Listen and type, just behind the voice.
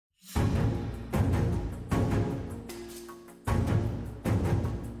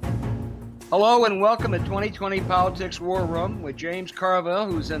Hello and welcome to 2020 Politics War Room with James Carville,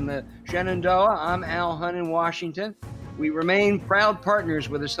 who's in the Shenandoah. I'm Al Hunt in Washington. We remain proud partners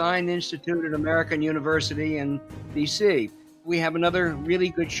with Assigned Institute at American University in D.C. We have another really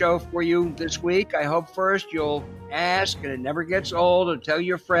good show for you this week. I hope first you'll ask, and it never gets old, or tell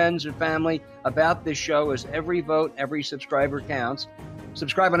your friends and family about this show, as every vote, every subscriber counts.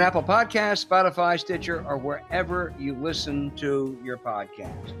 Subscribe on Apple Podcasts, Spotify, Stitcher, or wherever you listen to your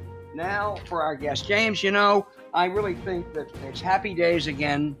podcast. Now for our guest, James. I really think that it's happy days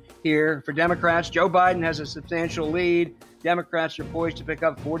again here for Democrats. Joe Biden has a substantial lead. Democrats are poised to pick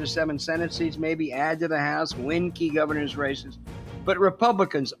up 4 to 7 Senate seats, maybe add to the House, win key governor's races. But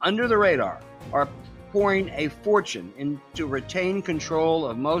Republicans, under the radar, are pouring a fortune into retain control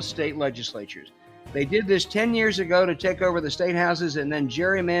of most state legislatures. They did this 10 years ago to take over the state houses and then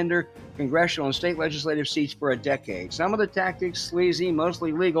gerrymander congressional and state legislative seats for a decade. Some of the tactics, sleazy,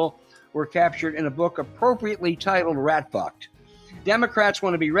 mostly legal, were captured in a book appropriately titled Rat Fucked. Democrats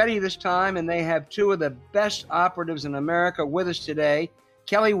want to be ready this time, and they have two of the best operatives in America with us today.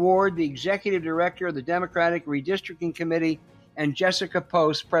 Kelli Ward, the executive director of the Democratic Redistricting Committee, and Jessica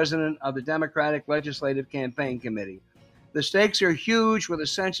Post, president of the Democratic Legislative Campaign Committee. The stakes are huge with a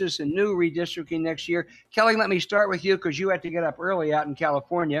census and new redistricting next year. Kelli, let me start with you because you had to get up early out in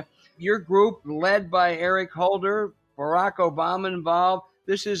California. Your group, led by Eric Holder, Barack Obama involved,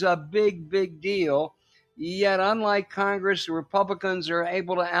 this is a big, big deal. Yet, unlike Congress, the Republicans are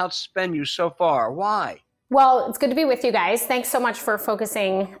able to outspend you so far. Why? Well, it's good to be with you guys. Thanks so much for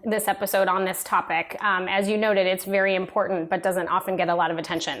focusing this episode on this topic. As you noted, it's very important, but doesn't often get a lot of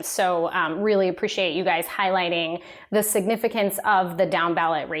attention. So really appreciate you guys highlighting the significance of the down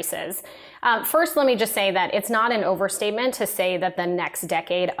ballot races. First, let me just say that it's not an overstatement to say that the next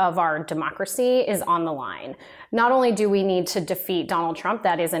decade of our democracy is on the line. Not only do we need to defeat Donald Trump,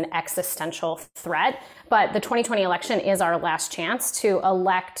 that is an existential threat, but the 2020 election is our last chance to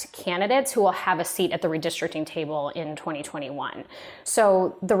elect candidates who will have a seat at the redistricting table in 2021.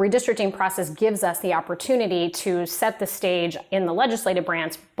 So the redistricting process gives us the opportunity to set the stage in the legislative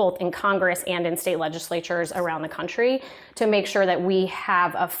branch, both in Congress and in state legislatures around the country, to make sure that we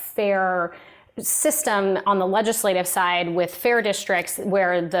have a fair system on the legislative side with fair districts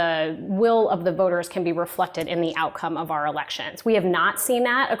where the will of the voters can be reflected in the outcome of our elections. We have not seen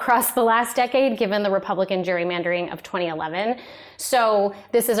that across the last decade, given the Republican gerrymandering of 2011. So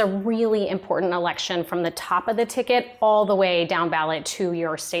this is a really important election from the top of the ticket all the way down ballot to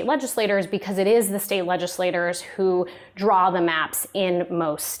your state legislators, because it is the state legislators who draw the maps in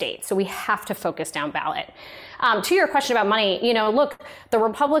most states. So we have to focus down ballot. To your question about money, look, the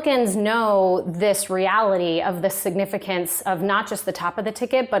Republicans know this reality of the significance of not just the top of the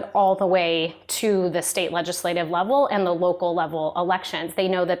ticket, but all the way to the state legislative level and the local level elections. They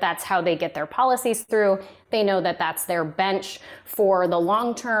know that that's how they get their policies through. They know that that's their bench for the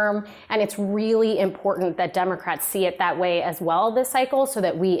long term. And it's really important that Democrats see it that way as well this cycle, so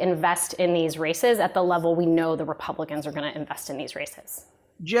that we invest in these races at the level we know the Republicans are going to invest in these races.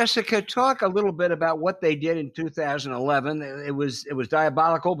 Jessica, talk a little bit about what they did in 2011. It was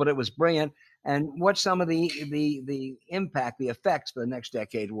diabolical, but it was brilliant. And what some of the impact, the effects for the next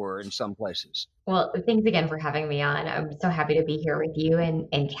decade were in some places. Well, thanks again for having me on. I'm so happy to be here with you and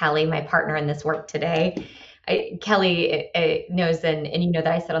Kelli, my partner in this work today. Kelli knows, and you know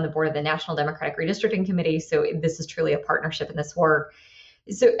that I sit on the board of the National Democratic Redistricting Committee, so this is truly a partnership in this work.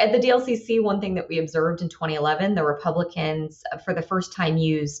 So at the DLCC, one thing that we observed in 2011, the Republicans for the first time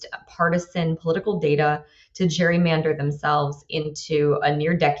used partisan political data to gerrymander themselves into a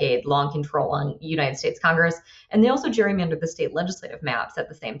near decade-long control on United States Congress. And they also gerrymandered the state legislative maps at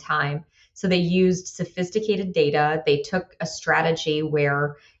the same time. So they used sophisticated data. They took a strategy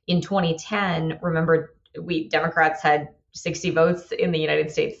where in 2010, remember, Democrats had 60 votes in the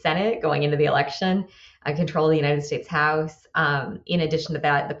United States Senate going into the election, control of the United States House. In addition to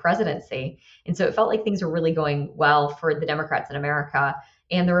that, the presidency. And so it felt like things were really going well for the Democrats in America.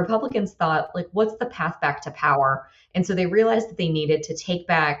 And the Republicans thought, what's the path back to power? And so they realized that they needed to take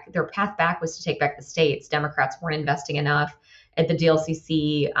back, their path back was to take back the states. Democrats weren't investing enough. At the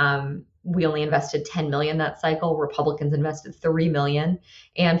DLCC, we only invested $10 million that cycle. Republicans invested $30 million.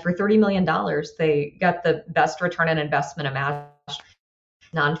 And for $30 million, they got the best return on investment imaginable,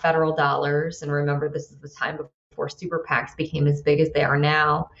 non-federal dollars. And remember, this is the time before super PACs became as big as they are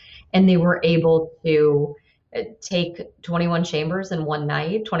now. And they were able to take 21 chambers in one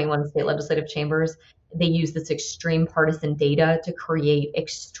night, 21 state legislative chambers. They used this extreme partisan data to create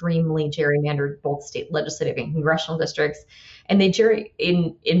extremely gerrymandered both state legislative and congressional districts. And they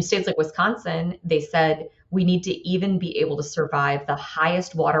in states like Wisconsin, they said, we need to even be able to survive the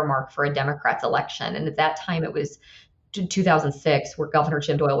highest watermark for a Democrat's election. And at that time, it was 2006, where Governor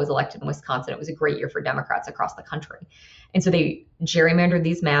Jim Doyle was elected in Wisconsin. It was a great year for Democrats across the country. And so they gerrymandered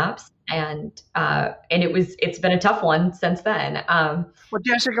these maps, and it's been a tough one since then. Well,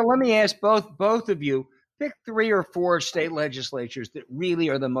 Jessica, let me ask both of you, pick 3 or 4 state legislatures that really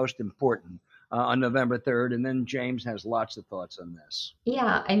are the most important on November 3rd, and then James has lots of thoughts on this.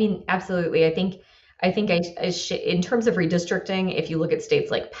 Yeah, I mean, absolutely. I think in terms of redistricting, if you look at states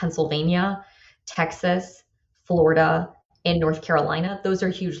like Pennsylvania, Texas, Florida, and North Carolina, those are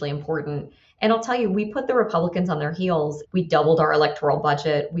hugely important. And I'll tell you, we put the Republicans on their heels. We doubled our electoral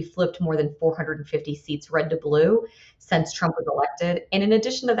budget. We flipped more than 450 seats red to blue since Trump was elected. And in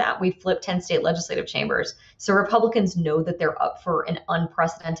addition to that, we flipped 10 state legislative chambers. So Republicans know that they're up for an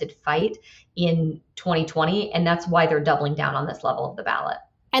unprecedented fight in 2020. And that's why they're doubling down on this level of the ballot.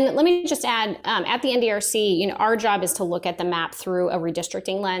 And let me just add, at the NDRC, our job is to look at the map through a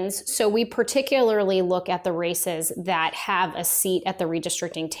redistricting lens. So we particularly look at the races that have a seat at the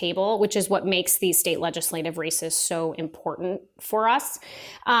redistricting table, which is what makes these state legislative races so important for us.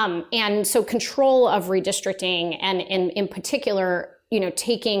 And so control of redistricting, and in particular,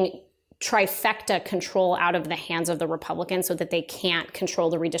 taking trifecta control out of the hands of the Republicans so that they can't control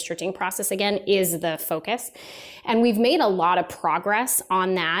the redistricting process again, is the focus. And we've made a lot of progress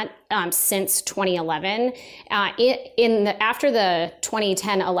on that since 2011. After the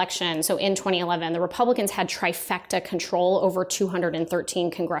 2010 election, so in 2011, the Republicans had trifecta control over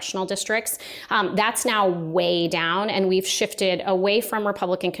 213 congressional districts. That's now way down, and we've shifted away from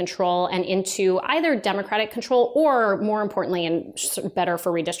Republican control and into either Democratic control, or more importantly, and better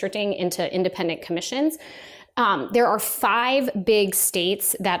for redistricting, into independent commissions. There are 5 big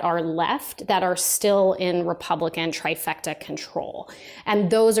states that are left that are still in Republican trifecta control. And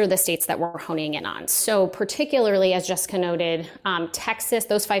those are the states that we're honing in on. So particularly, as Jessica noted, Texas,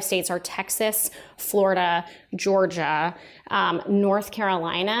 those 5 states are Texas, Florida, Georgia, North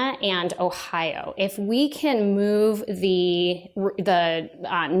Carolina, and Ohio. If we can move the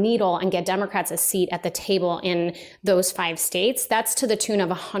needle and get Democrats a seat at the table in those 5 states, that's to the tune of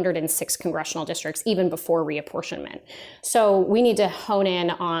 106 congressional districts, even before reapportionment. So we need to hone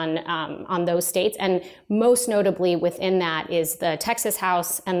in on those states, and most notably within that is the Texas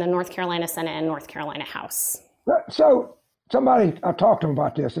House and the North Carolina Senate and North Carolina House. So I talked to him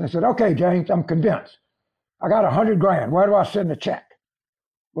about this, and they said, "Okay, James, I'm convinced. I got $100,000. Where do I send the check?"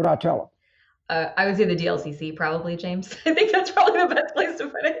 What do I tell them? I would say the DLCC, probably, James. I think that's probably the best place to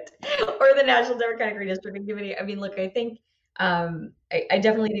put it, or the National Democratic Redistricting Committee. I mean, look, I think I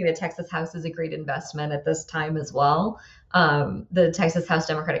definitely think the Texas House is a great investment at this time as well. The Texas House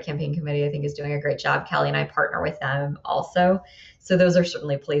Democratic Campaign Committee, I think, is doing a great job. Kelly and I partner with them also. So those are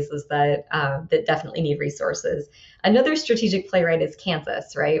certainly places that definitely need resources. Another strategic play, right, is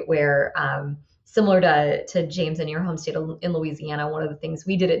Kansas, right, where similar to James in your home state in Louisiana, one of the things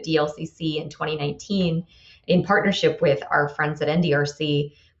we did at DLCC in 2019 in partnership with our friends at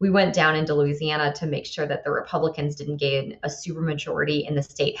NDRC, we went down into Louisiana to make sure that the Republicans didn't gain a supermajority in the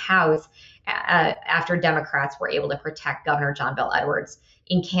state House after Democrats were able to protect Governor John Bel Edwards.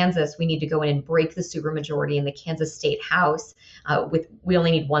 In Kansas, we need to go in and break the supermajority in the Kansas State House. We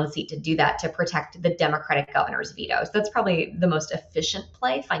only need 1 seat to do that, to protect the Democratic governor's veto. So that's probably the most efficient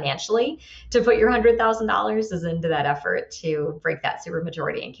play financially to put your $100,000 is into that effort to break that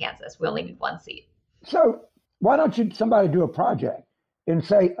supermajority in Kansas. We only need 1 seat. So why don't somebody do a project and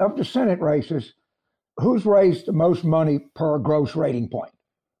say, of the Senate races, who's raised the most money per gross rating point?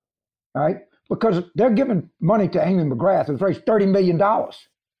 All right? Because they're giving money to Amy McGrath, who's raised $30 million. All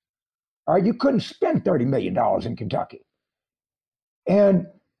right, you couldn't spend $30 million in Kentucky. And,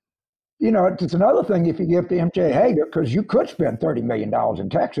 it's another thing if you give to MJ Hager, because you could spend $30 million in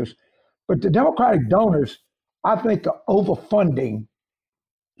Texas. But the Democratic donors, I think, are overfunding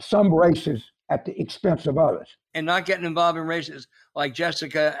some races at the expense of others. And not getting involved in races like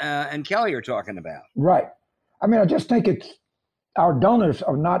Jessica and Kelly are talking about. Right. I mean, I just think our donors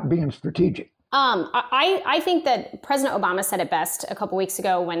are not being strategic. I think that President Obama said it best a couple weeks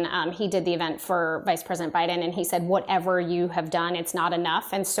ago when he did the event for Vice President Biden, and he said, whatever you have done, it's not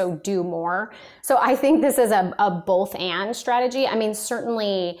enough, and so do more. So I think this is a both and strategy. I mean,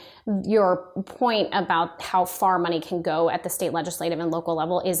 certainly your point about how far money can go at the state legislative and local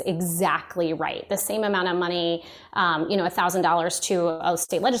level is exactly right. The same amount of money, $1,000 to a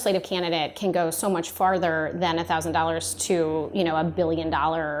state legislative candidate can go so much farther than $1,000 to, $1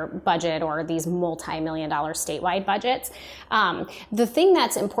 billion budget or these these multi-million-dollar statewide budgets. The thing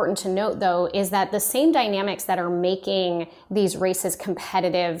that's important to note, though, is that the same dynamics that are making these races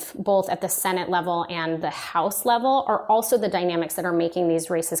competitive, both at the Senate level and the House level, are also the dynamics that are making these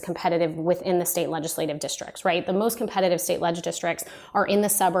races competitive within the state legislative districts, right? The most competitive state leg districts are in the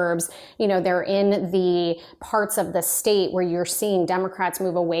suburbs. They're in the parts of the state where you're seeing Democrats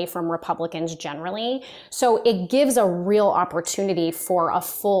move away from Republicans generally. So it gives a real opportunity for a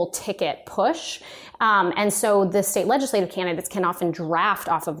full ticket push. And so the state legislative candidates can often draft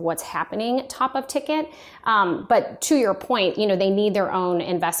off of what's happening top of ticket. But to your point, they need their own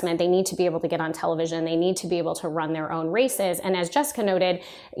investment. They need to be able to get on television. They need to be able to run their own races. And as Jessica noted,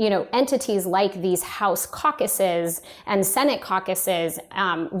 entities like these House caucuses and Senate caucuses,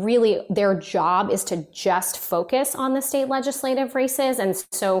 really their job is to just focus on the state legislative races. And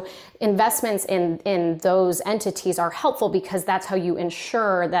so investments in those entities are helpful because that's how you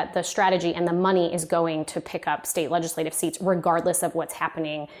ensure that the strategy and the money is going to pick up state legislative seats, regardless of what's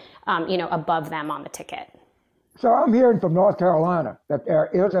happening, above them on the ticket. So I'm hearing from North Carolina that there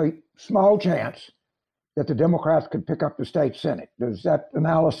is a small chance that the Democrats could pick up the state Senate. Does that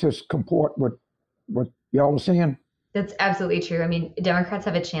analysis comport with what y'all are seeing? That's absolutely true. I mean, Democrats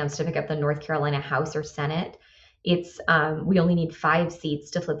have a chance to pick up the North Carolina House or Senate. It's we only need 5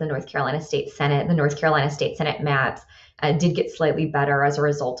 seats to flip the North Carolina State Senate. The North Carolina State Senate maps did get slightly better as a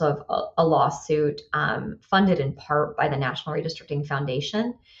result of a lawsuit funded in part by the National Redistricting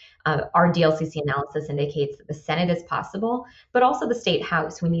Foundation. Our DLCC analysis indicates that the Senate is possible, but also the state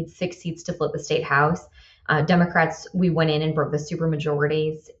House. We need 6 seats to flip the state House. Democrats, we went in and broke the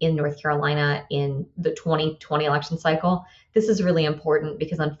supermajorities in North Carolina in the 2020 election cycle. This is really important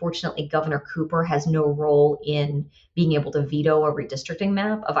because unfortunately, Governor Cooper has no role in being able to veto a redistricting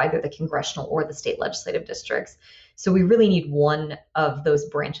map of either the congressional or the state legislative districts. So we really need one of those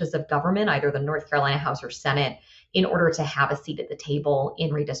branches of government, either the North Carolina House or Senate, in order to have a seat at the table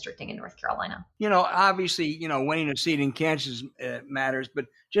in redistricting in North Carolina. Obviously, winning a seat in Kansas matters, but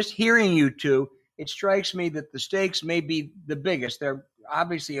just hearing you two, it strikes me that the stakes may be the biggest. They're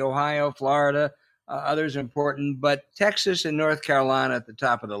obviously Ohio, Florida, others important, but Texas and North Carolina at the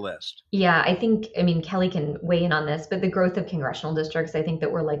top of the list. Yeah, Kelly can weigh in on this, but the growth of congressional districts, I think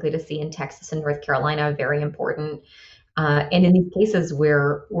that we're likely to see in Texas and North Carolina, very important. And in these cases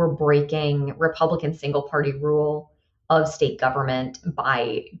where we're breaking Republican single party rule of state government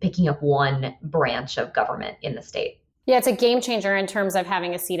by picking up one branch of government in the state. Yeah, it's a game changer in terms of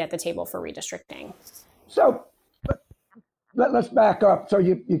having a seat at the table for redistricting. So let's back up. So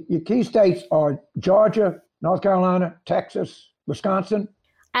your key states are Georgia, North Carolina, Texas, Wisconsin.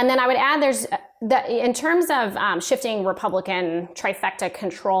 And then I would add in terms of shifting Republican trifecta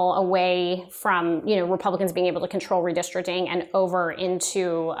control away from, Republicans being able to control redistricting and over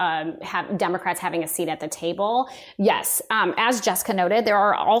into Democrats having a seat at the table. Yes, as Jessica noted, there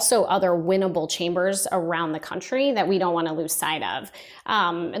are also other winnable chambers around the country that we don't want to lose sight of,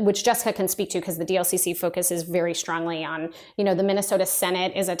 which Jessica can speak to because the DLCC focuses very strongly on, the Minnesota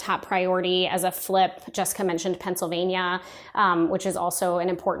Senate is a top priority as a flip. Jessica mentioned Pennsylvania, which is also an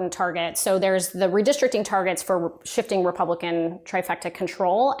important target. So there's the redistricting targets for shifting Republican trifecta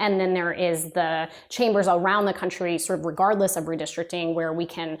control. And then there is the chambers around the country, sort of regardless of redistricting, where we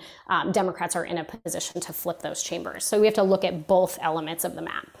can, Democrats are in a position to flip those chambers. So we have to look at both elements of the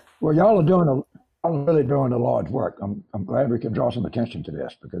map. Well, y'all are really doing a large work. I'm glad we can draw some attention to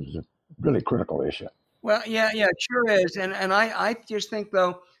this because it's a really critical issue. Well, yeah, it sure is. And I just think,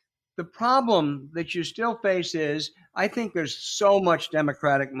 though, the problem that you still face is I think there's so much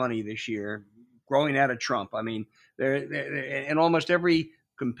Democratic money this year growing out of Trump. I mean, there in almost every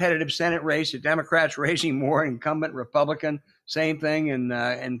competitive Senate race, the Democrats raising more, incumbent Republican, same thing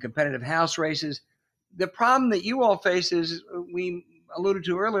in competitive House races. The problem that you all face is, we alluded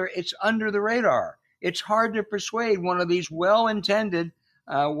to earlier, it's under the radar. It's hard to persuade one of these well-intended,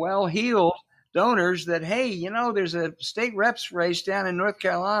 well-heeled donors that, hey, there's a state reps race down in North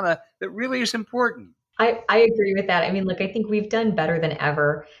Carolina that really is important. I agree with that. I think we've done better than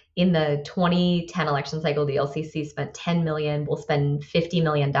ever. In the 2010 election cycle, the LCC spent $10 million. We'll spend $50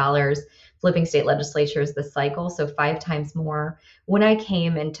 million flipping state legislatures this cycle, so 5 times more. When I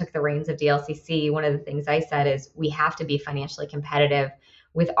came and took the reins of DLCC, one of the things I said is we have to be financially competitive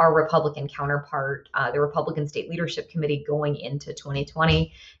with our Republican counterpart, the Republican State Leadership Committee, going into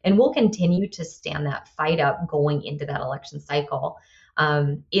 2020. And we'll continue to stand that fight up going into that election cycle.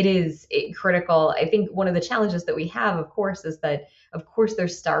 It is critical. I think one of the challenges that we have, of course, is that Of course,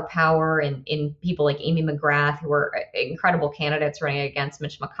 there's star power in people like Amy McGrath, who are incredible candidates running against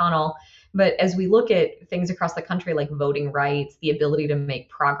Mitch McConnell. But as we look at things across the country like voting rights, the ability to make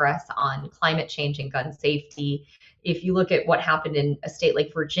progress on climate change and gun safety, if you look at what happened in a state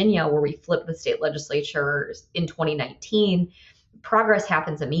like Virginia, where we flipped the state legislature in 2019, progress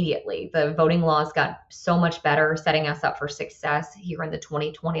happens immediately. The voting laws got so much better, setting us up for success here in the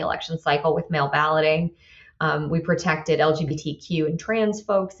 2020 election cycle with mail balloting. We protected LGBTQ and trans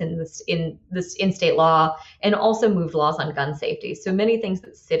folks in state law, and also moved laws on gun safety. So many things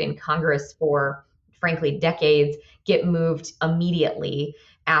that sit in Congress for, frankly, decades get moved immediately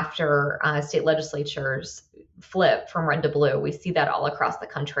after state legislatures flip from red to blue. We see that all across the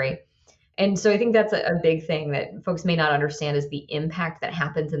country. And so I think that's a big thing that folks may not understand, is the impact that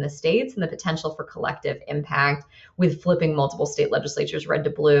happens in the states and the potential for collective impact with flipping multiple state legislatures red to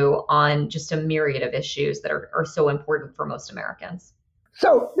blue on just a myriad of issues that are so important for most Americans.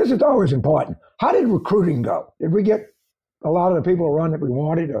 So this is always important. How did recruiting go? Did we get a lot of the people to run that we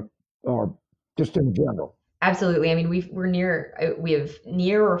wanted, or just in general? Absolutely. I mean, we have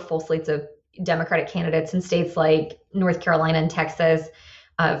near or full slates of Democratic candidates in states like North Carolina and Texas.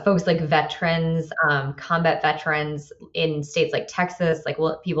 Folks like veterans, combat veterans in states like Texas, like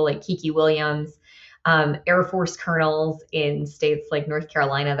people like Kiki Williams, Air Force colonels in states like North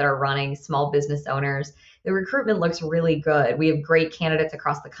Carolina that are running, small business owners. The recruitment looks really good. We have great candidates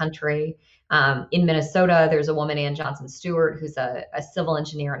across the country. In Minnesota, there's a woman, Ann Johnson Stewart, who's a civil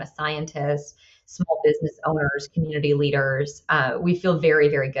engineer and a scientist, small business owners, community leaders. We feel very,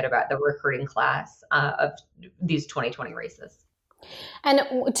 very good about the recruiting class of these 2020 races.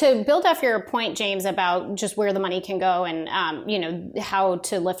 And to build off your point, James, about just where the money can go and, how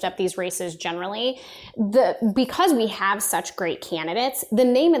to lift up these races generally, because we have such great candidates, the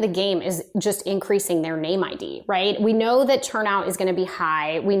name of the game is just increasing their name ID, right? We know that turnout is going to be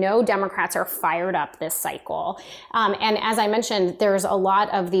high. We know Democrats are fired up this cycle. And as I mentioned, there's a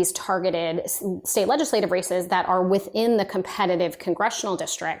lot of these targeted state legislative races that are within the competitive congressional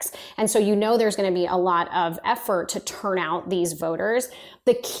districts. And so there's going to be a lot of effort to turn out these voters.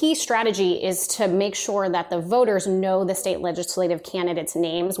 The key strategy is to make sure that the voters know the state legislative candidates'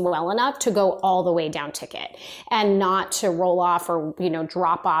 names well enough to go all the way down ticket, and not to roll off or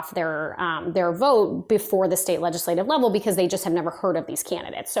drop off their vote before the state legislative level because they just have never heard of these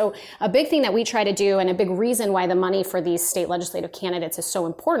candidates. So a big thing that we try to do, and a big reason why the money for these state legislative candidates is so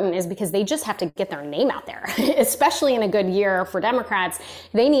important, is because they just have to get their name out there. Especially in a good year for Democrats,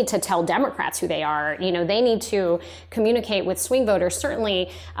 they need to tell Democrats who they are. They need to communicate with swing voters, certainly,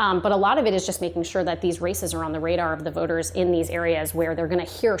 but a lot of it is just making sure that these races are on the radar of the voters in these areas where they're going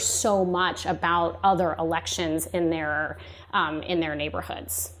to hear so much about other elections in their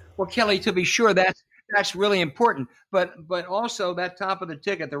neighborhoods. Well, Kelly, to be sure, that's really important, but also that top of the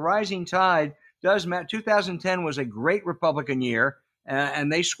ticket, the rising tide does matter. 2010 was a great Republican year,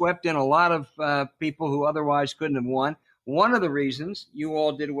 and they swept in a lot of people who otherwise couldn't have won. One of the reasons you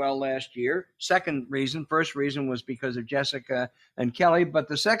all did well last year, first reason was because of Jessica and Kelly, but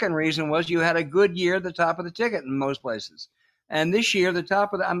the second reason was you had a good year at the top of the ticket in most places. And this year,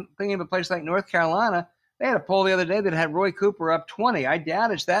 I'm thinking of a place like North Carolina, they had a poll the other day that had Roy Cooper up 20. I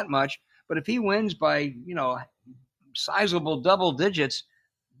doubt it's that much, but if he wins by, sizable double digits,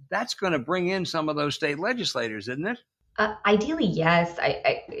 that's going to bring in some of those state legislators, isn't it? Ideally, yes.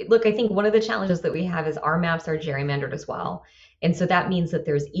 I think one of the challenges that we have is our maps are gerrymandered as well. And so that means that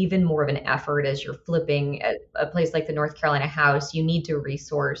there's even more of an effort as you're flipping a place like the North Carolina House. You need to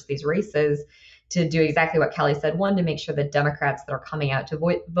resource these races to do exactly what Kelly said. One, to make sure that Democrats that are coming out to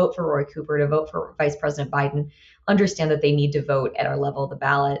vote for Roy Cooper, to vote for Vice President Biden, understand that they need to vote at our level of the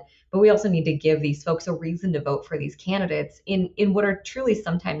ballot. But we also need to give these folks a reason to vote for these candidates in what are truly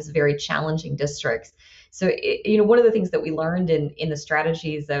sometimes very challenging districts. So, one of the things that we learned in the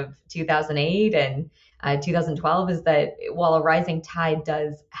strategies of 2008 and 2012 is that while a rising tide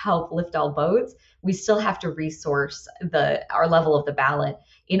does help lift all boats, we still have to resource our level of the ballot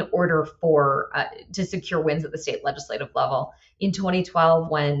in order to secure wins at the state legislative level. In 2012,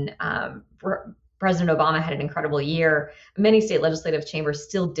 when President Obama had an incredible year, many state legislative chambers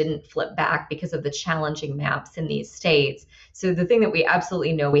still didn't flip back because of the challenging maps in these states. So the thing that we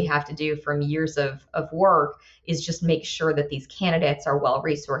absolutely know we have to do from years of work is just make sure that these candidates are well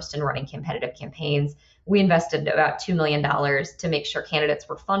resourced in running competitive campaigns. We invested about $2 million to make sure candidates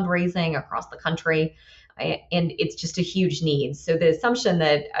were fundraising across the country. and it's just a huge need. So the assumption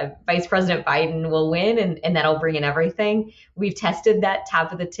that Vice President Biden will win and that'll bring in everything, we've tested that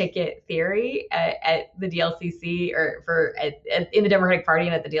top of the ticket theory at the DLCC in the Democratic Party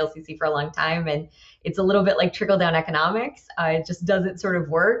and at the DLCC for a long time, and it's a little bit like trickle down economics. It just doesn't sort of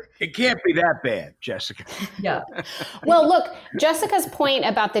work. It can't be that bad, Jessica. Yeah. Well, look, Jessica's point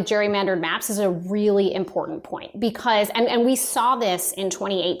about the gerrymandered maps is a really important point because, and we saw this in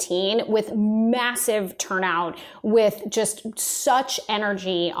 2018 with massive turnout, with just such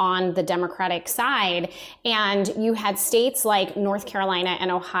energy on the Democratic side. And you had states like North Carolina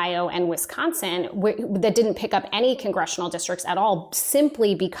and Ohio and Wisconsin that didn't pick up any congressional districts at all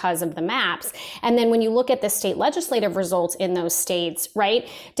simply because of the maps. And then when you look at the state legislative results in those states, right,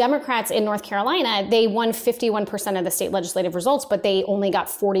 Democrats in North Carolina, they won 51% of the state legislative results, but they only got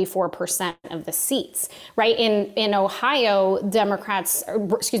 44% of the seats, right? In Ohio,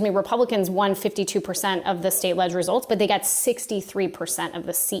 Republicans won 52% of the state leg results, but they got 63% of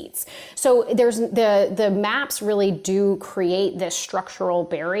the seats. So there's the maps really do create this structural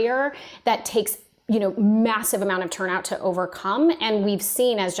barrier that takes massive amount of turnout to overcome. And we've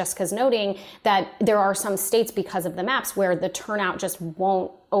seen, as Jessica's noting, that there are some states because of the maps where the turnout just won't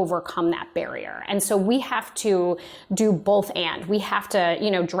overcome that barrier. And so we have to do both and. We have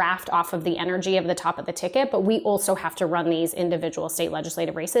to, draft off of the energy of the top of the ticket, but we also have to run these individual state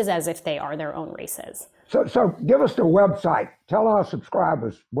legislative races as if they are their own races. So give us the website. Tell our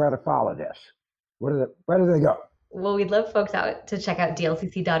subscribers where to follow this. Where do they go? Well, we'd love folks out to check out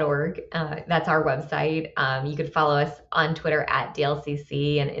dlcc.org. That's our website. You could follow us on Twitter at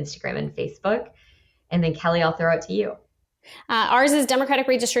DLCC and Instagram and Facebook. And then Kelly, I'll throw it to you. Ours is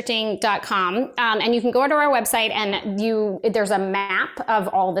democraticredistricting.com. And you can go to our website and there's a map of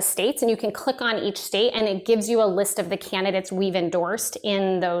all the states, and you can click on each state and it gives you a list of the candidates we've endorsed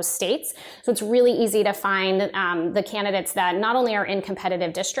in those states. So it's really easy to find the candidates that not only are in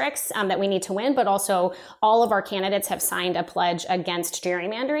competitive districts that we need to win, but also all of our candidates have signed a pledge against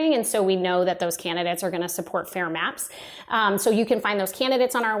gerrymandering. And so we know that those candidates are going to support fair maps. So you can find those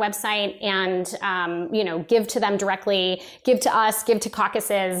candidates on our website and, give to them directly. Give to us, give to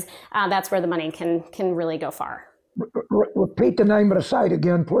caucuses. That's where the money can really go far. Repeat the name of the site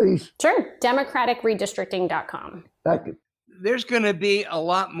again, please. Sure. democraticredistricting.com. Thank you. There's going to be a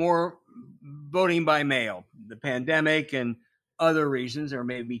lot more voting by mail. The pandemic and other reasons, there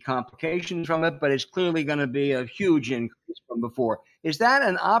may be complications from it, but it's clearly going to be a huge increase from before. Is that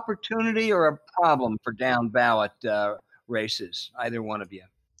an opportunity or a problem for down ballot races, either one of you?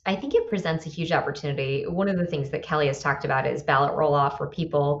 I think it presents a huge opportunity. One of the things that Kelly has talked about is ballot roll-off, where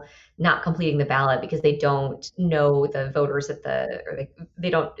people not completing the ballot because they don't know the voters the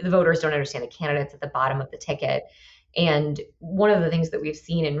voters don't understand the candidates at the bottom of the ticket. And one of the things that we've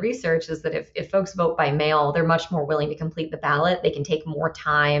seen in research is that if folks vote by mail, they're much more willing to complete the ballot. They can take more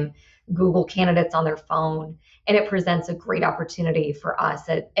time, Google candidates on their phone, and it presents a great opportunity for us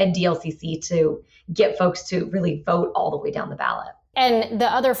at DLCC to get folks to really vote all the way down the ballot. And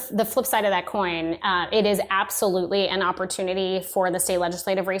the flip side of that coin, it is absolutely an opportunity for the state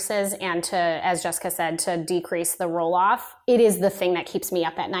legislative races and to, as Jessica said, to decrease the roll-off. It is the thing that keeps me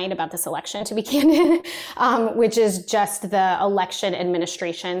up at night about this election, to be candid, which is just the election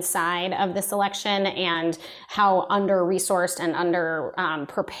administration side of this election and how under-resourced and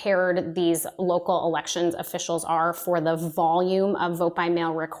under-prepared these local elections officials are for the volume of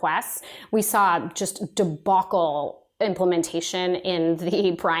vote-by-mail requests. We saw just debacle implementation in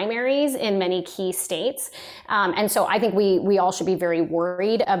the primaries in many key states. And so I think we all should be very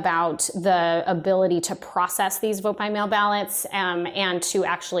worried about the ability to process these vote by mail ballots and to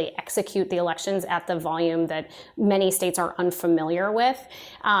actually execute the elections at the volume that many states are unfamiliar with.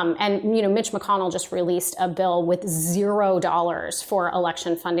 And Mitch McConnell just released a bill with $0 for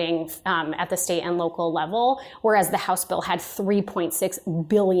election funding at the state and local level, whereas the House bill had $3.6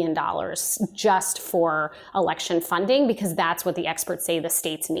 billion just for election funding, because that's what the experts say the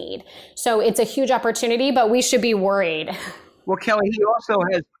states need. So it's a huge opportunity, but we should be worried. Well, Kelly, he has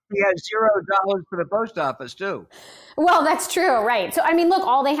 $0 for the post office too. Well, that's true, right? So, look,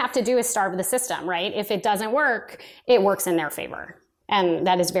 all they have to do is starve the system, right? If it doesn't work, it works in their favor. And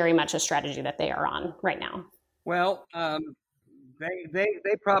that is very much a strategy that they are on right now. Well,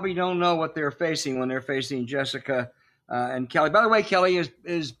 they probably don't know what they're facing when they're facing Jessica and Kelly. By the way, Kelly,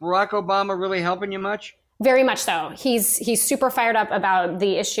 is Barack Obama really helping you much? Very much so. He's super fired up about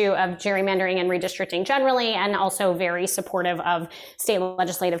the issue of gerrymandering and redistricting generally, and also very supportive of state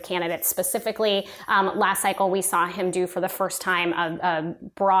legislative candidates specifically. Last cycle, we saw him do for the first time a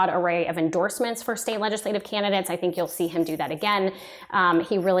broad array of endorsements for state legislative candidates. I think you'll see him do that again.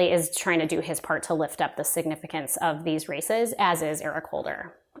 He really is trying to do his part to lift up the significance of these races, as is Eric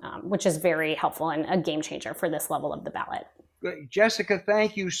Holder, which is very helpful and a game changer for this level of the ballot. Jessica,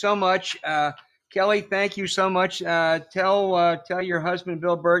 thank you so much. Kelly, thank you so much. Tell your husband,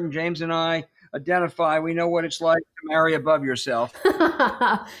 Bill Burton, James and I identify. We know what it's like to marry above yourself.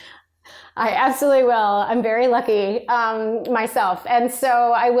 I absolutely will. I'm very lucky myself. And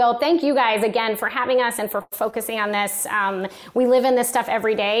so I will thank you guys again for having us and for focusing on this. We live in this stuff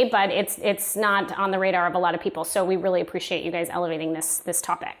every day, but it's not on the radar of a lot of people. So we really appreciate you guys elevating this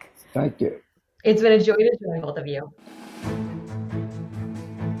topic. Thank you. It's been a joy to join both of you.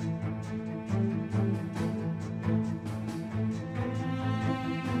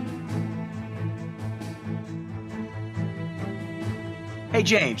 Hey,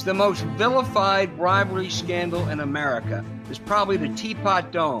 James, the most vilified bribery scandal in America is probably the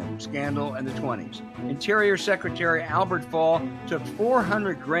Teapot Dome scandal in the 20s. Interior Secretary Albert Fall took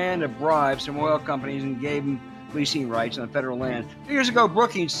 $400,000 of bribes from oil companies and gave them leasing rights on federal land. 2 years ago,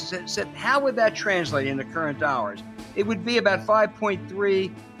 Brookings said, how would that translate into current dollars? It would be about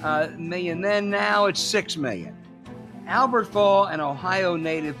 5.3 million then. Now it's 6 million. Albert Fall, an Ohio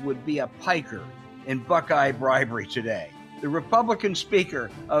native, would be a piker in Buckeye bribery today. The Republican Speaker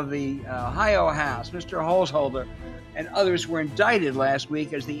of the Ohio House, Mr. Holzholder, and others were indicted last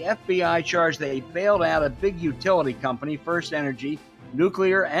week as the FBI charged they bailed out a big utility company, First Energy,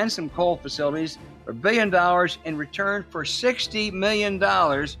 nuclear, and some coal facilities for $1 billion in return for $60 million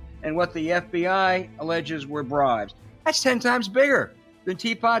and what the FBI alleges were bribes. That's 10 times bigger than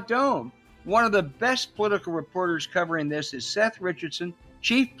Teapot Dome. One of the best political reporters covering this is Seth Richardson,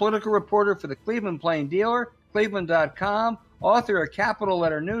 chief political reporter for the Cleveland Plain Dealer, Cleveland.com, author of Capital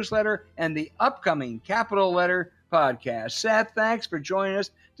Letter newsletter and the upcoming Capital Letter podcast. Seth, thanks for joining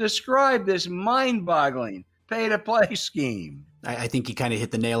us. Describe this mind-boggling pay-to-play scheme. I think you kind of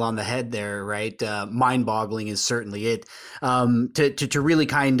hit the nail on the head there, right? Mind-boggling is certainly it. To really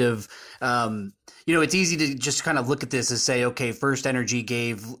kind of, it's easy to just kind of look at this and say, okay, First Energy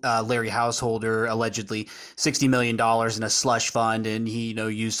gave Larry Householder allegedly $60 million in a slush fund, and he,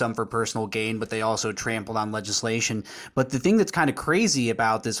 used some for personal gain, but they also trampled on legislation. But the thing that's kind of crazy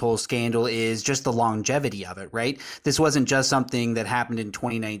about this whole scandal is just the longevity of it, right? This wasn't just something that happened in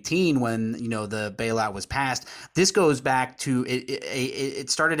 2019 when, the bailout was passed. This goes back to it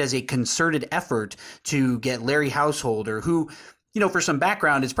started as a concerted effort to get Larry Householder, who, for some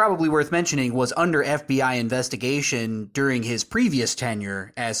background, it's probably worth mentioning, was under FBI investigation during his previous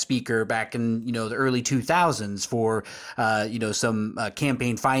tenure as Speaker back in, the early 2000s for, some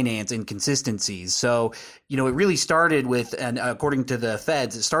campaign finance inconsistencies. So, it really started with, and according to the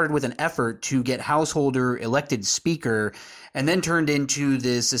feds, it started with an effort to get Householder elected Speaker, and then turned into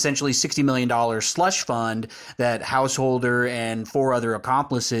this essentially $60 million slush fund that Householder and 4 other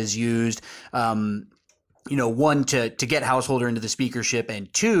accomplices used, one, to get Householder into the speakership,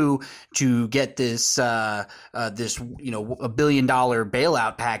 and 2, to get this $1 billion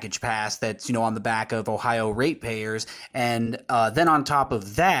bailout package passed that's, on the back of Ohio ratepayers. And then on top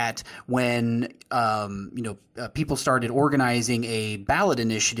of that, when, people started organizing a ballot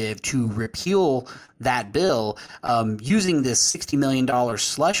initiative to repeal that bill, using this $60 million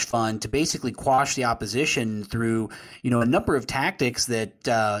slush fund to basically quash the opposition through, a number of tactics that,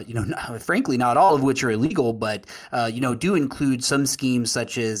 frankly, not all of which are illegal, but, do include some schemes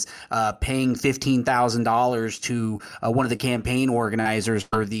such as paying $15,000 to one of the campaign organizers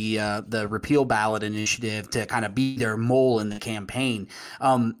for the repeal ballot initiative to kind of be their mole in the campaign.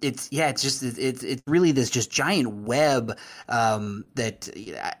 It's really this just giant web that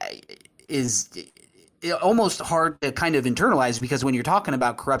is almost hard to kind of internalize, because when you're talking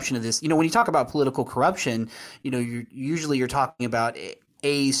about corruption of this, when you talk about political corruption, you're talking about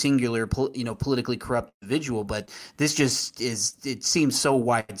a singular, politically corrupt individual, but this just it seems so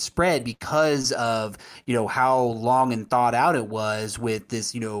widespread because of, how long and thought out it was with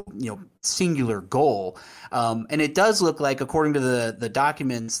this, singular goal. And it does look like, according to the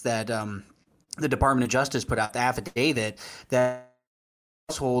documents that the Department of Justice put out, the affidavit, that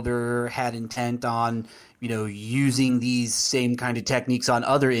Householder had intent on, using these same kind of techniques on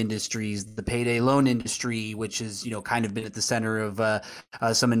other industries, the payday loan industry, which has, kind of been at the center of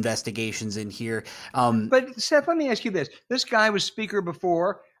some investigations in here. But Seth, let me ask you this. This guy was Speaker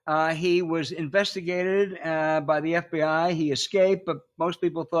before. He was investigated by the FBI. He escaped, but most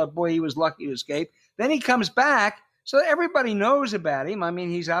people thought, boy, he was lucky to escape. Then he comes back, so everybody knows about him. I mean,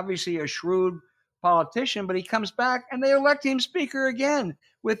 he's obviously a shrewd politician, but he comes back and they elect him speaker again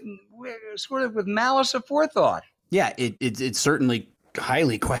with sort of with malice aforethought. Yeah, it's certainly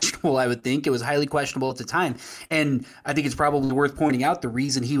highly questionable. I would think it was highly questionable at the time, and I think it's probably worth pointing out the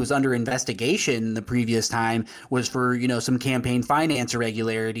reason he was under investigation the previous time was for some campaign finance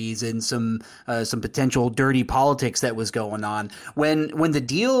irregularities and some potential dirty politics that was going on when the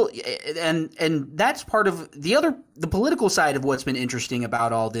deal and that's part of the political side of what's been interesting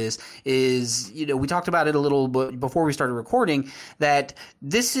about all this is we talked about it a little bit before we started recording that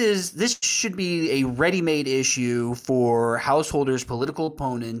this should be a ready-made issue for householders, political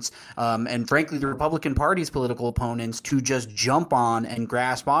opponents, and frankly, the Republican Party's political opponents to just jump on and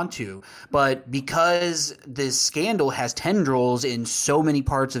grasp onto. But because this scandal has tendrils in so many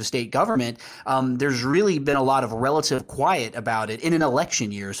parts of state government, there's really been a lot of relative quiet about it in an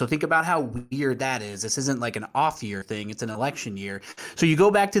election year. So think about how weird that is. This isn't like an off-year thing. It's an election year. So you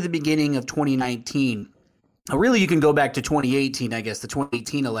go back to the beginning of 2019. Really, you can go back to 2018, I guess, the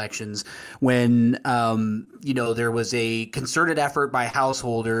 2018 elections when, there was a concerted effort by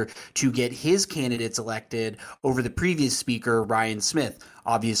Householder to get his candidates elected over the previous speaker, Ryan Smith.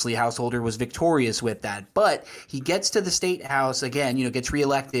 Obviously, Householder was victorious with that, but he gets to the state house again, gets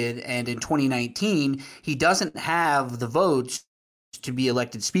reelected. And in 2019, he doesn't have the votes to be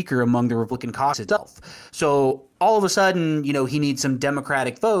elected speaker among the Republican caucus itself. So all of a sudden, he needs some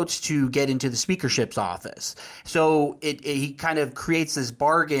Democratic votes to get into the speakership's office. So he kind of creates this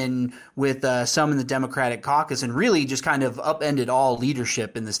bargain with some in the Democratic caucus and really just kind of upended all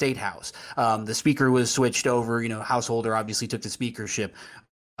leadership in the state house. The speaker was switched over, Householder obviously took the speakership.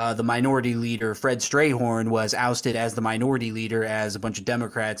 The minority leader, Fred Strayhorn, was ousted as the minority leader as a bunch of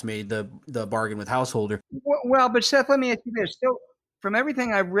Democrats made the bargain with Householder. Well, but Seth, let me ask you this. Still, from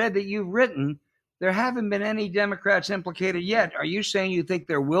everything I've read that you've written, there haven't been any Democrats implicated yet. Are you saying you think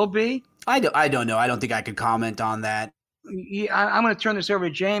there will be? I don't know. I don't think I could comment on that. I'm going to turn this over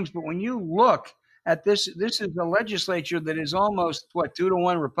to James, but when you look at this is a legislature that is almost,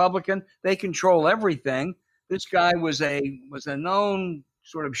 2-1 Republican. They control everything. This guy was a known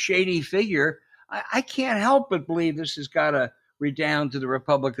sort of shady figure. I can't help but believe this has got to redound to the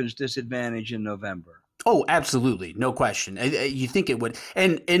Republicans' disadvantage in November. Oh, absolutely. No question. You think it would.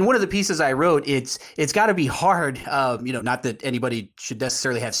 And in one of the pieces I wrote, it's got to be hard, not that anybody should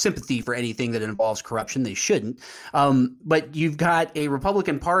necessarily have sympathy for anything that involves corruption. They shouldn't. But you've got a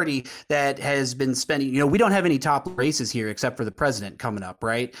Republican Party that has been spending, we don't have any top races here except for the president coming up,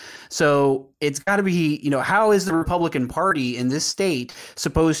 right? So it's got to be, how is the Republican Party in this state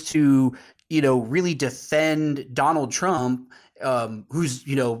supposed to, really defend Donald Trump, who's,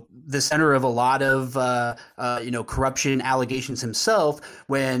 the center of a lot of, corruption allegations himself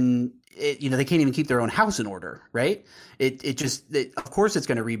when, they can't even keep their own house in order, right? Of course it's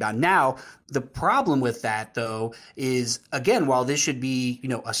going to rebound. Now, the problem with that, though, is, again, while this should be,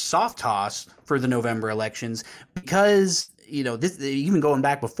 a soft toss for the November elections, because this, even going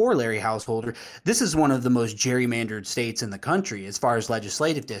back before Larry Householder, this is one of the most gerrymandered states in the country as far as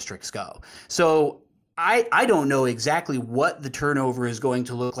legislative districts go. So I don't know exactly what the turnover is going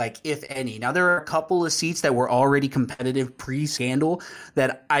to look like, if any. Now, there are a couple of seats that were already competitive pre-scandal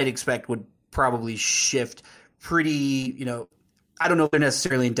that I'd expect would probably shift pretty, I don't know if they're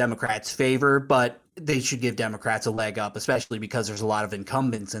necessarily in Democrats' favor, but they should give Democrats a leg up, especially because there's a lot of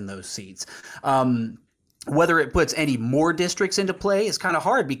incumbents in those seats. Whether it puts any more districts into play is kind of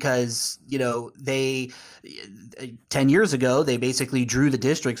hard because, they 10 years ago, they basically drew the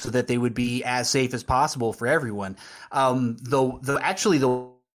districts so that they would be as safe as possible for everyone.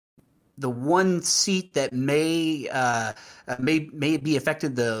 The one seat that may be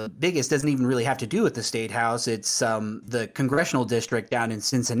affected the biggest doesn't even really have to do with the state house. It's the congressional district down in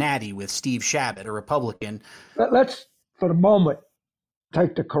Cincinnati with Steve Chabot, a Republican. Let's, for the moment,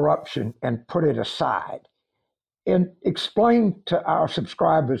 take the corruption and put it aside and explain to our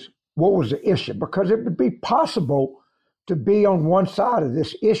subscribers what was the issue, because it would be possible to be on one side of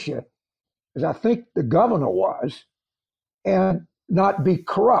this issue, as I think the governor was, and not be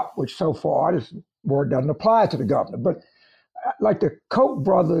corrupt, which so far this word doesn't apply to the governor. But like the Koch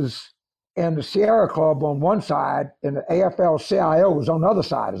brothers and the Sierra Club on one side and the AFL-CIO was on the other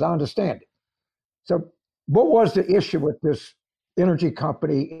side, as I understand it. So what was the issue with this energy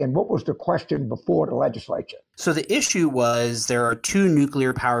company, and what was the question before the legislature? So the issue was there are two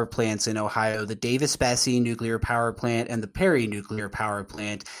nuclear power plants in Ohio, the Davis-Besse nuclear power plant and the Perry nuclear power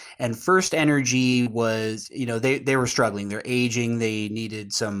plant. And First Energy was, they were struggling. They're aging. They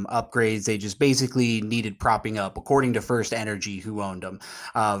needed some upgrades. They just basically needed propping up, according to First Energy, who owned them.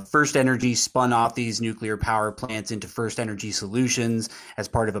 First Energy spun off these nuclear power plants into First Energy Solutions as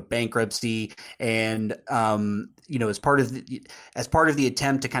part of a bankruptcy. And, as part of the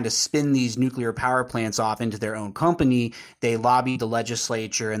attempt to kind of spin these nuclear power plants off into their own company, they lobbied the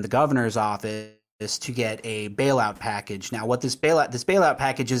legislature and the governor's office to get a bailout package. Now, what this bailout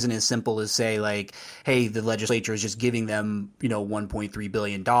package isn't as simple as say like, hey, the legislature is just giving them, $1.3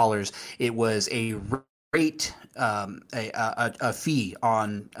 billion. It was a rate, a fee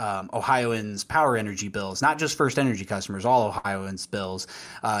on Ohioans' power energy bills, not just First Energy customers, all Ohioans' bills,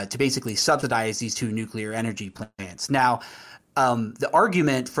 to basically subsidize these two nuclear energy plants. Now, the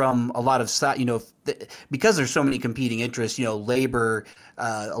argument from a lot of, because there's so many competing interests, labor,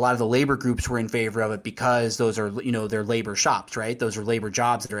 a lot of the labor groups were in favor of it because those are, they're labor shops, right? Those are labor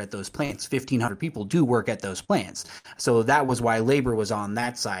jobs that are at those plants. 1,500 people do work at those plants. So that was why labor was on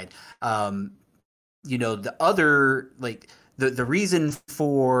that side. The other, the reason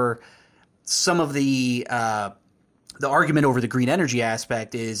for some of the argument over the green energy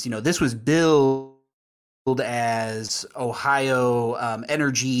aspect is, this was billed as Ohio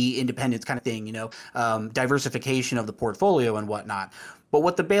energy independence kind of thing, diversification of the portfolio and whatnot. But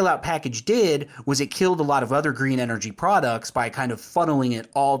what the bailout package did was it killed a lot of other green energy products by kind of funneling it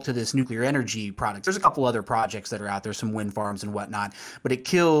all to this nuclear energy product. There's a couple other projects that are out there, some wind farms and whatnot, but it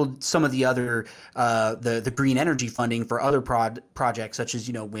killed some of the other the green energy funding for other projects such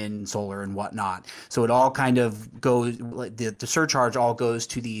as wind, solar, and whatnot. So it all kind of goes, the surcharge all goes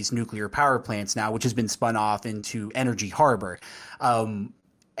to these nuclear power plants now, which has been spun off into Energy Harbor.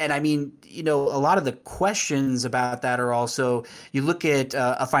 And I mean, a lot of the questions about that are also, you look at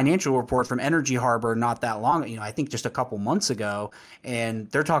a financial report from Energy Harbor not that long, I think just a couple months ago, and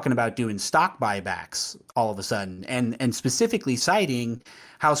they're talking about doing stock buybacks all of a sudden, and specifically citing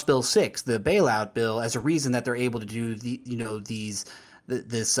House Bill 6, the bailout bill, as a reason that they're able to do these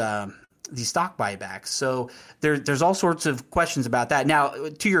stock buybacks. So there's all sorts of questions about that. Now,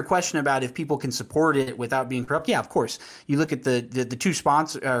 to your question about if people can support it without being corrupt, yeah, of course. You look at the two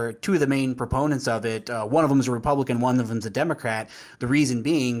sponsors, or two of the main proponents of it. One of them is a Republican, one of them is a Democrat. The reason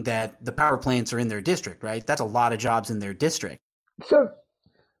being that the power plants are in their district, right? That's a lot of jobs in their district. So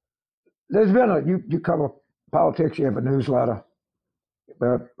there's been you cover politics, you have a newsletter.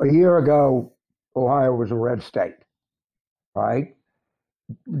 A year ago, Ohio was a red state, right?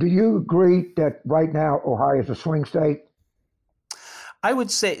 Do you agree that right now Ohio is a swing state? I would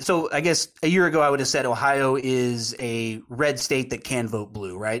say, so I guess a year ago I would have said Ohio is a red state that can vote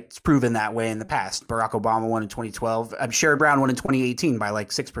blue, right? It's proven that way in the past. Barack Obama won in 2012. Sherrod Brown won in 2018 by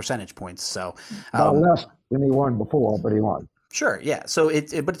like 6 percentage points. So less than he won before, but he won. Sure, yeah. So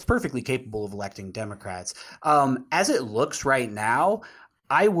but it's perfectly capable of electing Democrats. As it looks right now,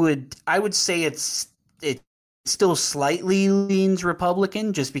 I would say it still slightly leans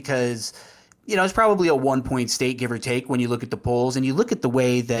Republican, just because, it's probably a 1-point state, give or take, when you look at the polls and you look at the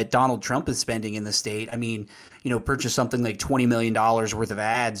way that Donald Trump is spending in the state. I mean, purchase something like $20 million worth of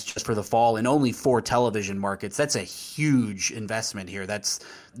ads just for the fall in only 4 television markets. That's a huge investment here. That's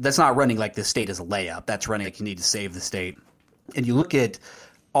not running like the state as a layup. That's running like you need to save the state. And you look at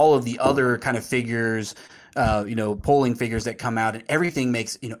all of the other kind of figures, polling figures that come out, and everything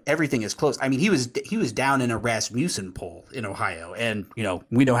everything is close. I mean, he was down in a Rasmussen poll in Ohio, and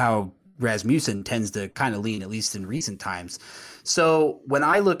we know how Rasmussen tends to kind of lean, at least in recent times. So when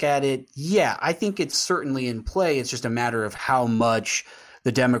I look at it, yeah, I think it's certainly in play. It's just a matter of how much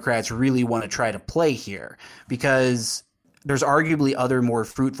the Democrats really want to try to play here, because there's arguably other more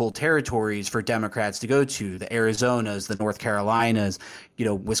fruitful territories for Democrats to go to, the Arizonas, the North Carolinas,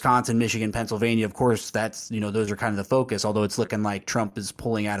 Wisconsin, Michigan, Pennsylvania. Of course, that's, those are kind of the focus, although it's looking like Trump is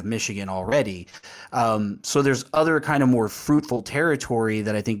pulling out of Michigan already. So there's other kind of more fruitful territory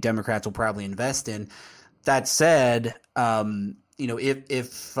that I think Democrats will probably invest in. That said,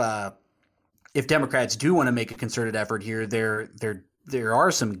 if Democrats do want to make a concerted effort here, there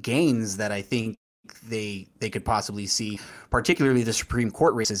are some gains that I think they could possibly see, particularly the Supreme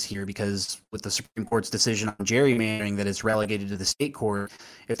Court races here, because with the Supreme Court's decision on gerrymandering that is relegated to the state court,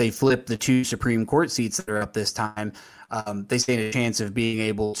 if they flip the 2 Supreme Court seats that are up this time, they stand a chance of being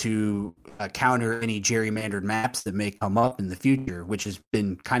able to counter any gerrymandered maps that may come up in the future, which has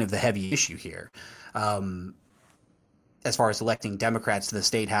been kind of the heavy issue here, as far as electing Democrats to the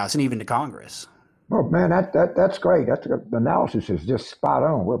state house and even to Congress. Well, man, that's great. The analysis is just spot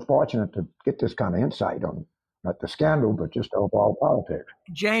on. We're fortunate to get this kind of insight on not the scandal, but just overall politics.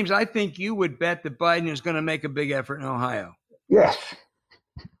 James, I think you would bet that Biden is going to make a big effort in Ohio. Yes.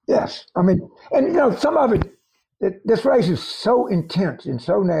 I mean, and some of it, this race is so intense and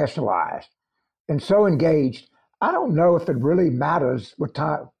so nationalized and so engaged. I don't know if it really matters what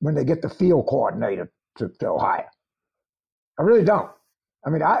time when they get the field coordinator to Ohio. I really don't. I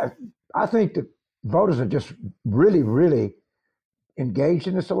mean, I think that voters are just really, really engaged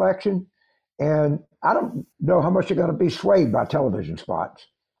in this election, and I don't know how much they're going to be swayed by television spots.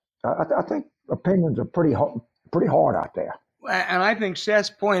 I think opinions are pretty hard out there. And I think Seth's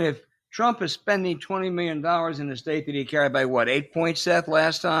point, if Trump is spending $20 million in a state that he carried by 8 points, Seth,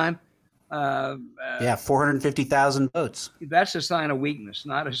 last time? 450,000 votes. That's a sign of weakness,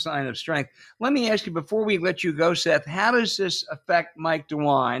 not a sign of strength. Let me ask you, before we let you go, Seth, how does this affect Mike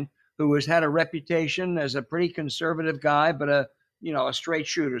DeWine, who has had a reputation as a pretty conservative guy, but a straight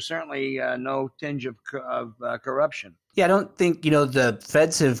shooter, certainly no tinge of corruption? Yeah, I don't think, the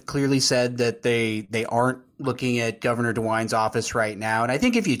feds have clearly said that they aren't looking at Governor DeWine's office right now. And I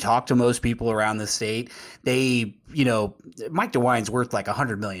think if you talk to most people around the state, Mike DeWine's worth like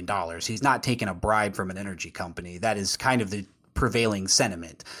 $100 million. He's not taking a bribe from an energy company. That is kind of the prevailing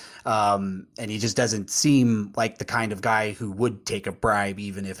sentiment. And he just doesn't seem like the kind of guy who would take a bribe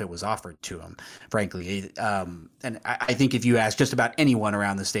even if it was offered to him, frankly. And I think if you ask just about anyone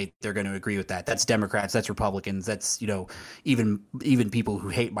around the state, they're going to agree with that. That's Democrats, that's Republicans, that's, even people who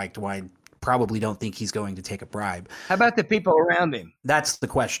hate Mike DeWine probably don't think he's going to take a bribe. How about the people around him? That's the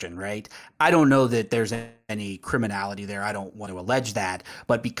question, right? I don't know that there's any criminality there. I don't want to allege that.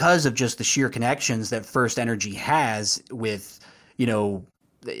 But because of just the sheer connections that First Energy has with, they're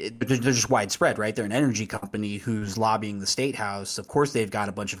just widespread, right? They're an energy company who's lobbying the state house. Of course, they've got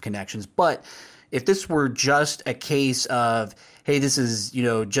a bunch of connections. But if this were just a case of, hey, this is,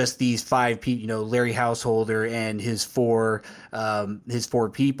 just these 5 people, Larry Householder and his four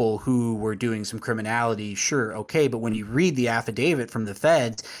people who were doing some criminality, sure, okay. But when you read the affidavit from the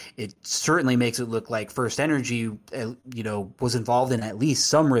feds, it certainly makes it look like First Energy, was involved in at least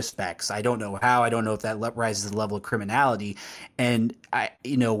some respects. I don't know how. I don't know if that rises to the level of criminality. And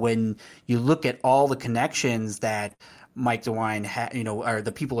when you look at all the connections that Mike DeWine, or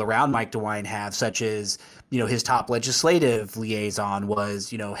the people around Mike DeWine have, such as, his top legislative liaison was,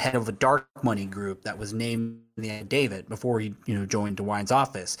 head of a dark money group that was named in the affidavit before he, joined DeWine's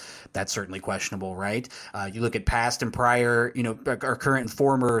office. That's certainly questionable, right? You look at past and prior, or current and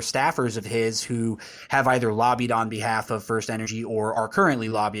former staffers of his who have either lobbied on behalf of First Energy or are currently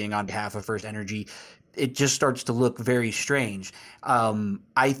lobbying on behalf of First Energy. It just starts to look very strange.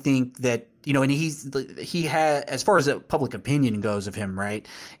 I think that, and he had, as far as the public opinion goes of him, right?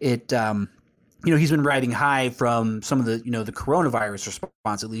 He's been riding high from some of the, the coronavirus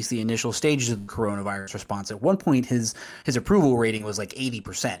response, at least the initial stages of the coronavirus response. At one point, his approval rating was like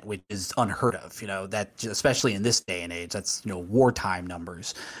 80%, which is unheard of, that especially in this day and age, that's, wartime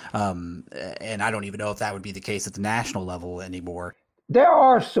numbers. And I don't even know if that would be the case at the national level anymore. There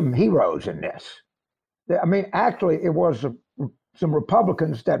are some heroes in this. I mean, actually, it was some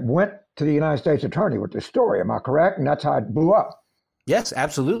Republicans that went to the United States attorney with this story. Am I correct? And that's how it blew up. Yes,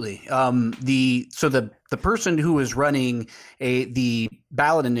 absolutely. The person who was running the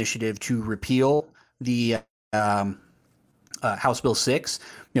ballot initiative to repeal the House Bill 6,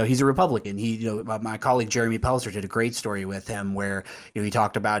 he's a Republican. My colleague Jeremy Pelzer did a great story with him where, he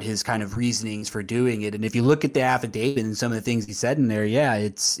talked about his kind of reasonings for doing it. And if you look at the affidavit and some of the things he said in there, yeah,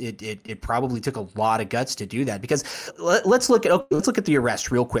 it probably took a lot of guts to do that. Because let's look at the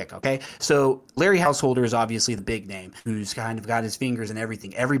arrest real quick, okay? So Larry Householder is obviously the big name who's kind of got his fingers in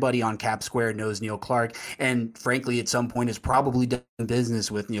everything. Everybody on Cap Square knows Neil Clark, and frankly, at some point, has probably done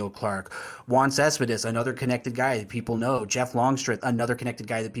business with Neil Clark. Juan Cespedes, another connected guy that people know. Jeff Longstreth, another connected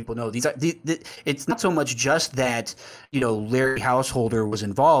guy that people know. These are it's not so much just that Larry Householder was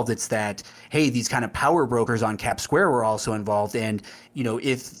involved. It's that, hey, these kind of power brokers on Cap Square were also involved. And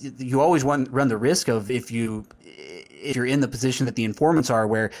if you always run the risk of if you're in the position that the informants are,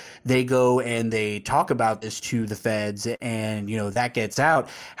 where they go and they talk about this to the feds and, that gets out,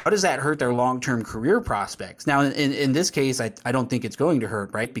 how does that hurt their long-term career prospects? Now, in this case, I don't think it's going to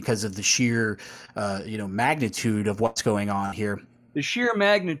hurt, right? Because of the sheer, magnitude of what's going on here. The sheer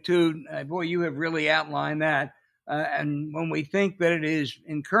magnitude, boy, you have really outlined that. And when we think that it is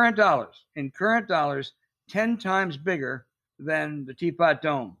in current dollars, 10 times bigger than the Teapot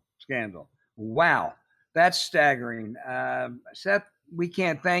Dome scandal. Wow. That's staggering. Seth, we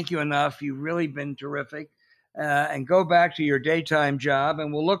can't thank you enough. You've really been terrific. And go back to your daytime job,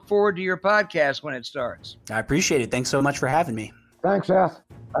 and we'll look forward to your podcast when it starts. I appreciate it. Thanks so much for having me. Thanks, Seth.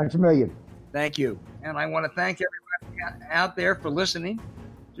 Thanks a million. Thank you. And I want to thank everybody out there for listening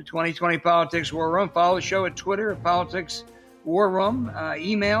to 2020 Politics War Room. Follow the show at Twitter at Politics War Room.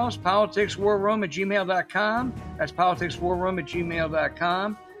 Emails, politicswarroom@gmail.com. That's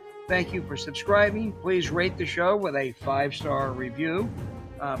politicswarroom@gmail.com. Thank you for subscribing. Please rate the show with a 5-star review.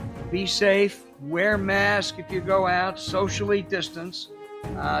 Be safe. Wear masks if you go out. Socially distance.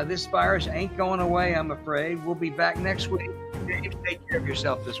 This virus ain't going away, I'm afraid. We'll be back next week. James, take care of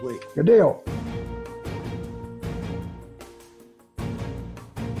yourself this week. Good deal.